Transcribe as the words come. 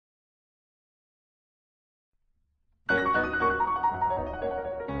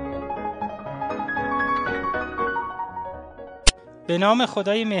به نام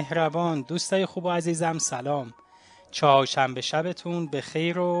خدای مهربان. دوستای خوب و عزیزم سلام. چهارشنبه شبتون به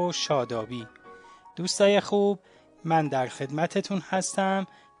خیر و شادابی. دوستای خوب، من در خدمتتون هستم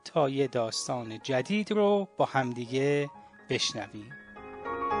تا یه داستان جدید رو با همدیگه بشنویم.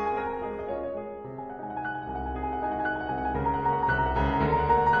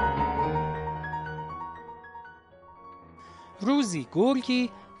 روزی گرگی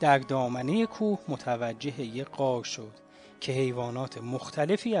در دامنه کوه متوجه یک غار شد که حیوانات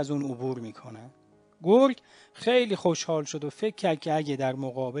مختلفی از اون عبور میکنن. گرگ خیلی خوشحال شد و فکر کرد که اگه در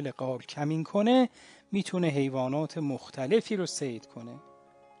مقابل غار کمین کنه میتونه حیوانات مختلفی رو صید کنه.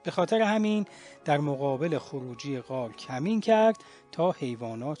 به خاطر همین در مقابل خروجی غار کمین کرد تا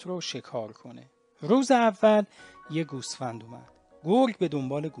حیوانات رو شکار کنه. روز اول یه گوسفند اومد. گرگ به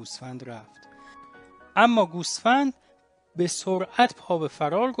دنبال گوسفند رفت، اما گوسفند به سرعت پا به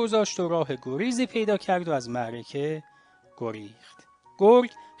فرار گذاشت و راه گریزی پیدا کرد و از معرکه گریخت.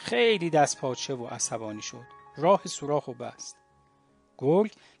 گرگ خیلی دستپاچه و عصبانی شد. راه سوراخ رو بست.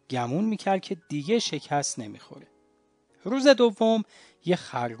 گرگ گمون میکرد که دیگه شکست نمیخوره. روز دوم یه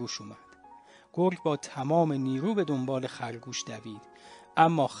خرگوش اومد. گرگ با تمام نیرو به دنبال خرگوش دوید،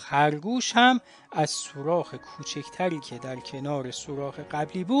 اما خرگوش هم از سوراخ کوچکتری که در کنار سوراخ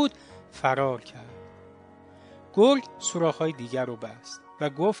قبلی بود فرار کرد. گرگ سوراخ‌های دیگر رو بست و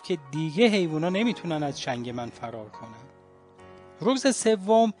گفت که دیگه حیوونا نمیتونن از چنگ من فرار کنن. روز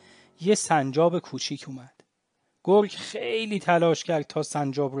سوم یه سنجاب کوچیک اومد. گرگ خیلی تلاش کرد تا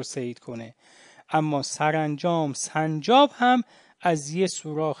سنجاب رو صید کنه، اما سرانجام سنجاب هم از یه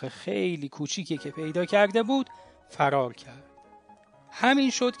سوراخ خیلی کوچیکی که پیدا کرده بود فرار کرد. همین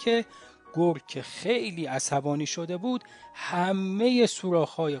شد که گرگ که خیلی عصبانی شده بود همه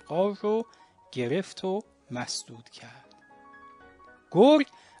سوراخ‌های غار رو گرفت و مسدود کرد. گرگ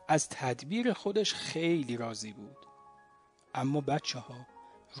از تدبیر خودش خیلی راضی بود. اما بچه‌ها،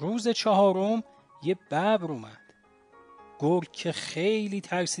 روز چهارم یه ببر اومد. گرگ که خیلی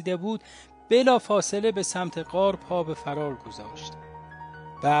ترسیده بود بلا فاصله به سمت غار پا به فرار گذاشت.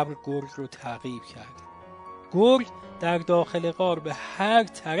 ببر گرگ رو تعقیب کرد. گرگ در داخل غار به هر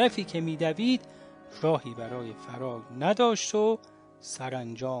طرفی که می‌دوید راهی برای فرار نداشت و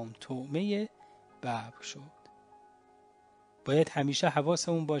سرانجام طعمه ببر شد. باید همیشه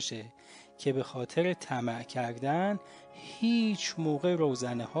حواسمون باشه که به خاطر طمع کردن هیچ موقع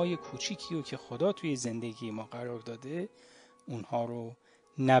روزنه های کوچیکی رو که خدا توی زندگی ما قرار داده اونها رو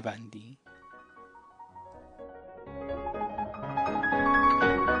نبندیم.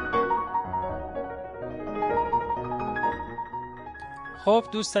 خب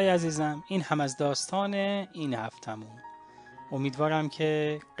دوستای عزیزم، این هم از داستان این هفتمون. امیدوارم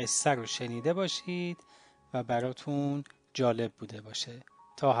که قصه رو شنیده باشید و براتون جالب بوده باشه.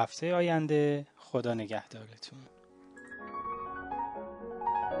 تا هفته آینده، خدا نگهدارتون.